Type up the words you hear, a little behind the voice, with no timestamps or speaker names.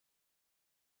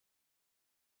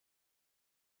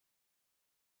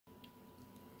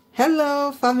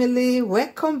Hello family,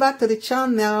 welcome back to the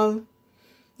channel.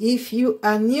 If you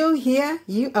are new here,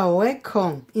 you are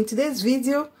welcome. In today's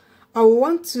video, I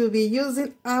want to be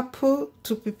using apple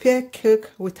to prepare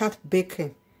cake without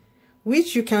baking,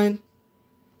 which you can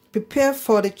prepare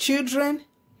for the children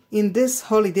in this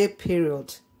holiday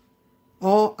period,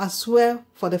 or as well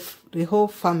for the whole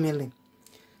family.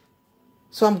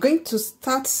 So I'm going to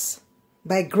start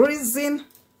by greasing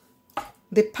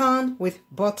the pan with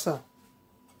butter.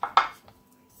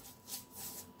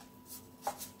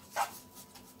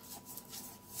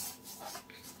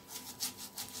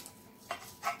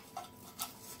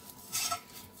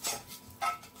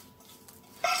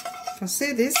 You can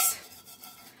see this,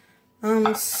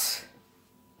 and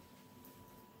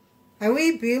I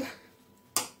will be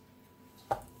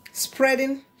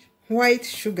spreading white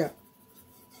sugar.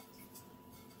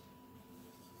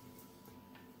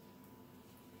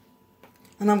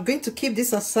 And I'm going to keep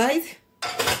this aside.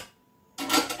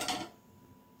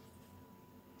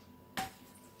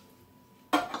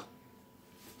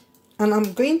 And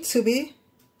I'm going to be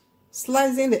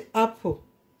slicing the apple.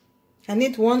 I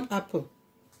need 1 apple.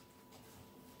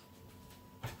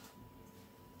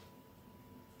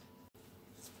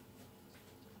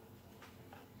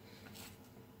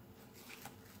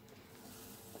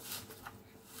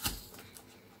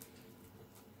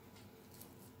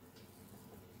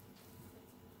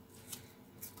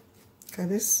 Look at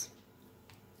this.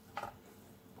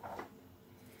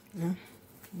 Yeah,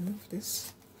 move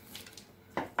this.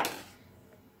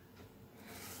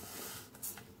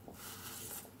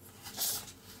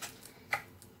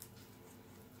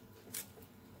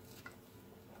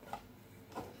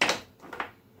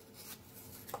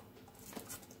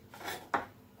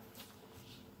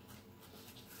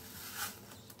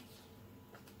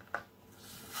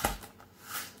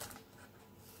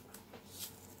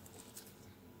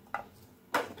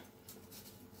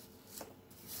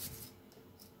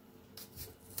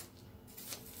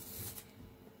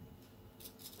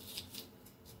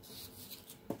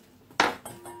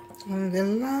 And the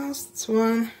last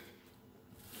one,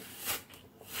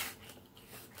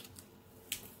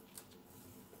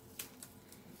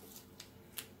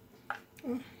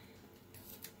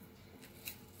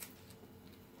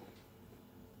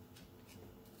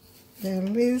 the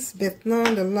least but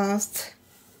not the last.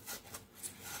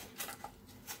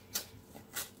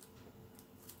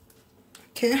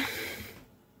 Okay,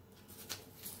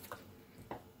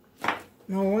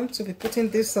 now I want to be putting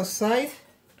this aside.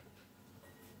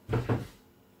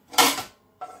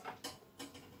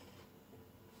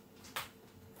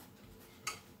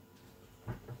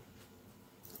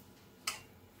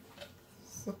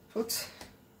 So put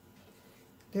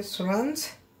this around.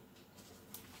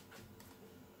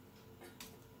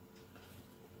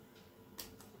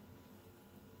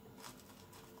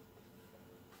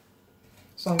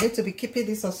 So I'm going to be keeping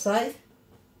this aside.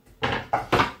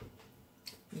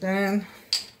 Then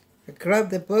I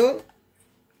grab the bowl.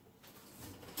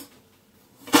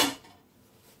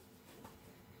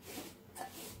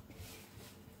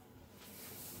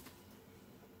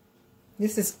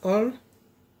 This is all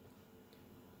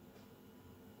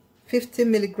 50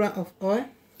 milligrams of oil,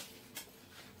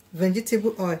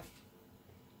 vegetable oil.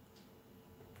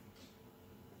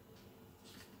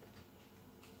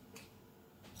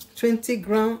 $20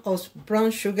 grams of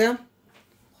brown sugar.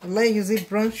 I like using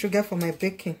brown sugar for my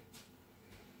baking.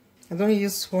 I don't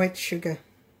use white sugar.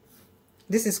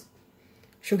 This is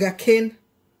sugar cane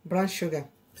brown sugar.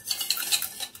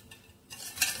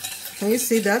 Can you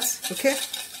see that? Okay.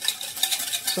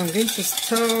 So I'm going to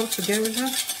stir together.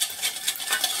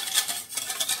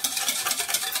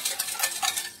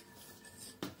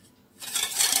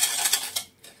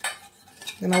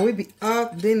 Then I will be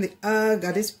adding the egg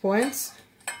at this point.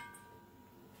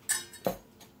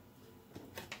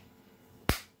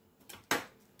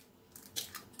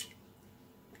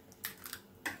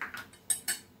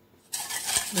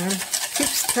 Then keep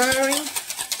stirring.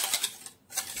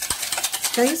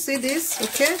 Can you see this?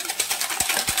 Okay.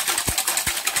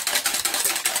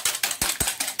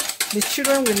 The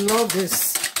children will love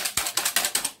this.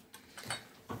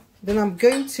 Then I'm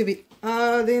going to be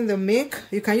adding the milk.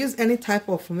 You can use any type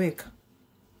of milk.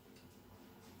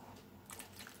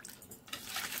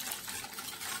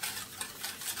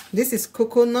 This is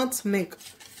coconut milk.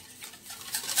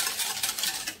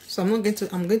 So I'm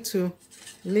going to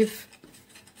leave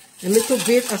a little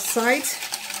bit aside.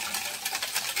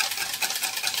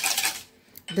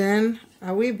 Then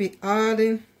I will be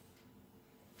adding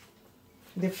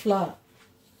the flour.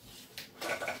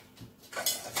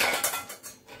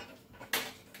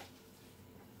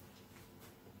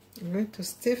 I'm going to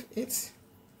stiff it.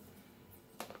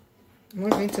 I'm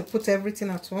not going to put everything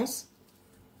at once.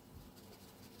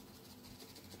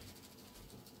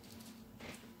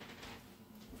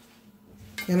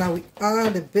 And now we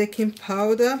add the baking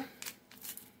powder.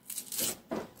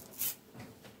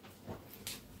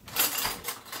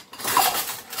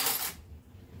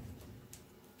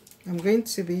 I'm going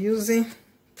to be using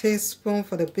teaspoon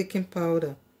for the baking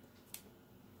powder.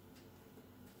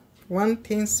 1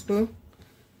 teaspoon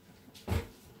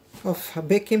of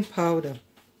baking powder.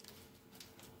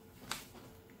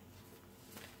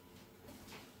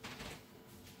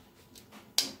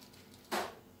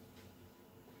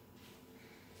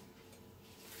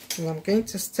 And I'm going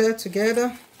to stir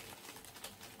together.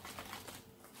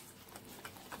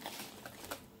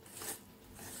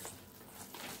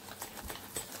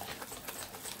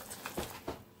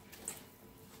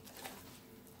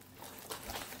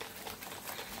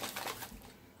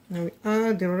 Now we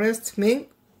add the rest milk.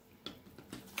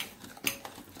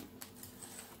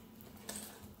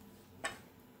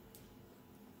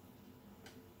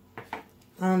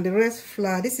 And the rest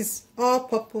flour. This is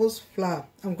all-purpose flour.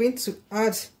 I'm going to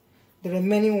add the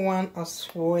remaining one as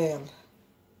well.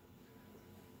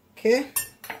 Okay.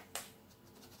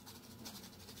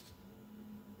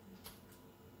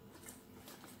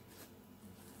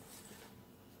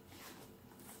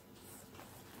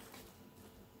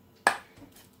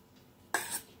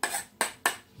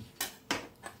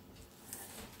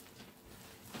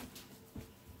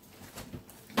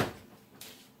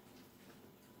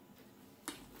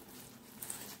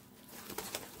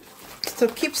 So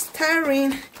keep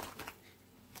stirring.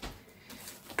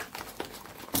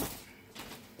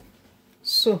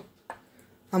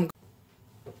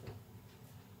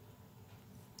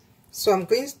 So I'm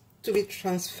going to be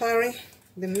transferring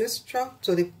the mixture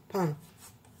to the pan.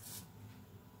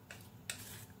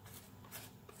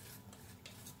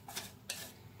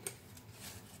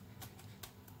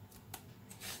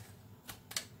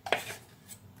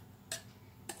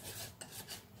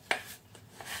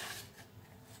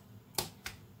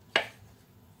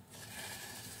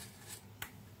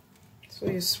 So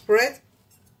you spread.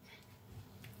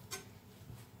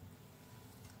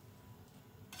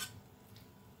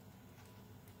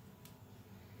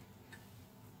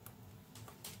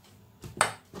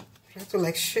 Try to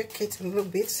like shake it a little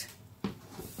bit.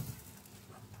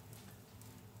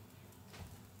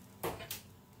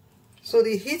 So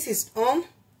the heat is on,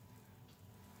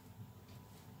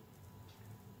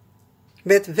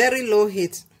 but very low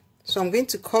heat. So I'm going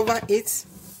to cover it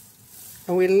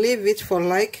and we'll leave it for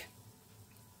like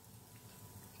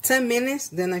 10 minutes,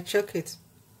 then I check it.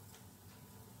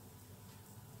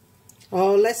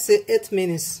 Or let's say 8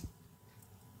 minutes.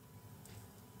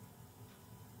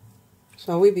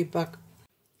 So I will be back.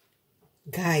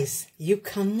 Guys, you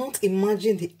cannot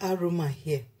imagine the aroma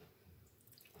here.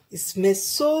 It smells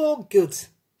so good.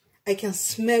 I can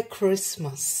smell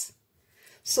Christmas.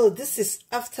 So this is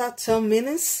after 10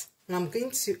 minutes. And I'm going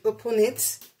to open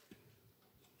it.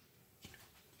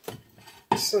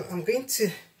 So I'm going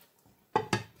to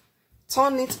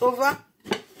turn it over.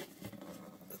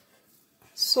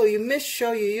 So you make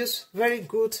sure you use very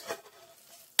good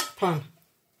pan.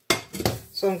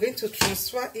 So I'm going to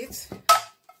transfer it.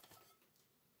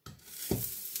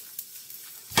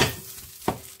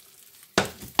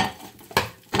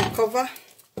 Cover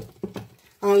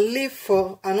and leave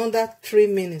for another 3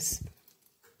 minutes.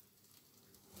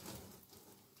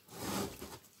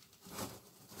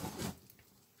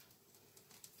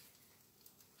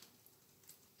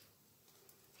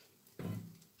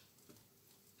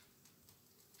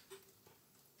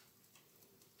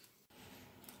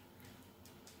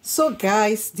 So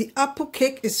guys, the apple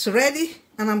cake is ready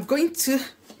and I'm going to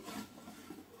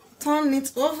turn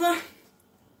it over.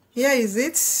 Here is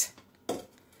it.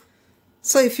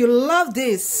 So if you love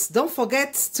this, don't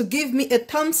forget to give me a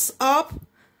thumbs up.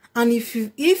 And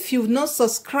if you've not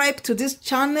subscribed to this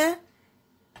channel,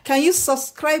 can you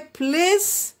subscribe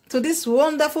please to this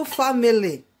wonderful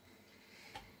family?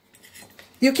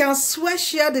 You can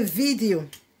share the video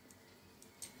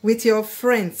with your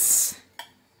friends.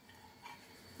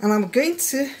 And I'm going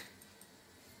to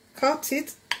cut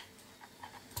it.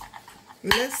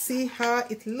 Let's see how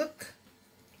it looks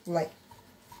like.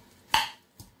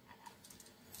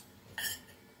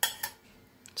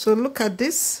 So look at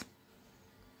this.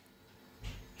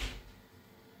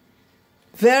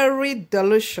 Very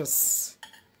delicious.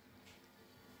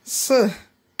 So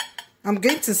I'm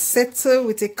going to settle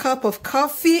with a cup of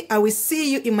coffee. I will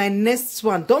see you in my next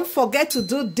one. Don't forget to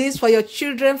do this for your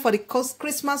children for the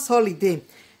Christmas holiday.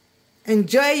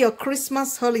 Enjoy your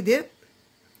Christmas holiday.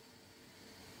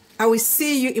 I will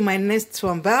see you in my next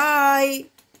one. Bye.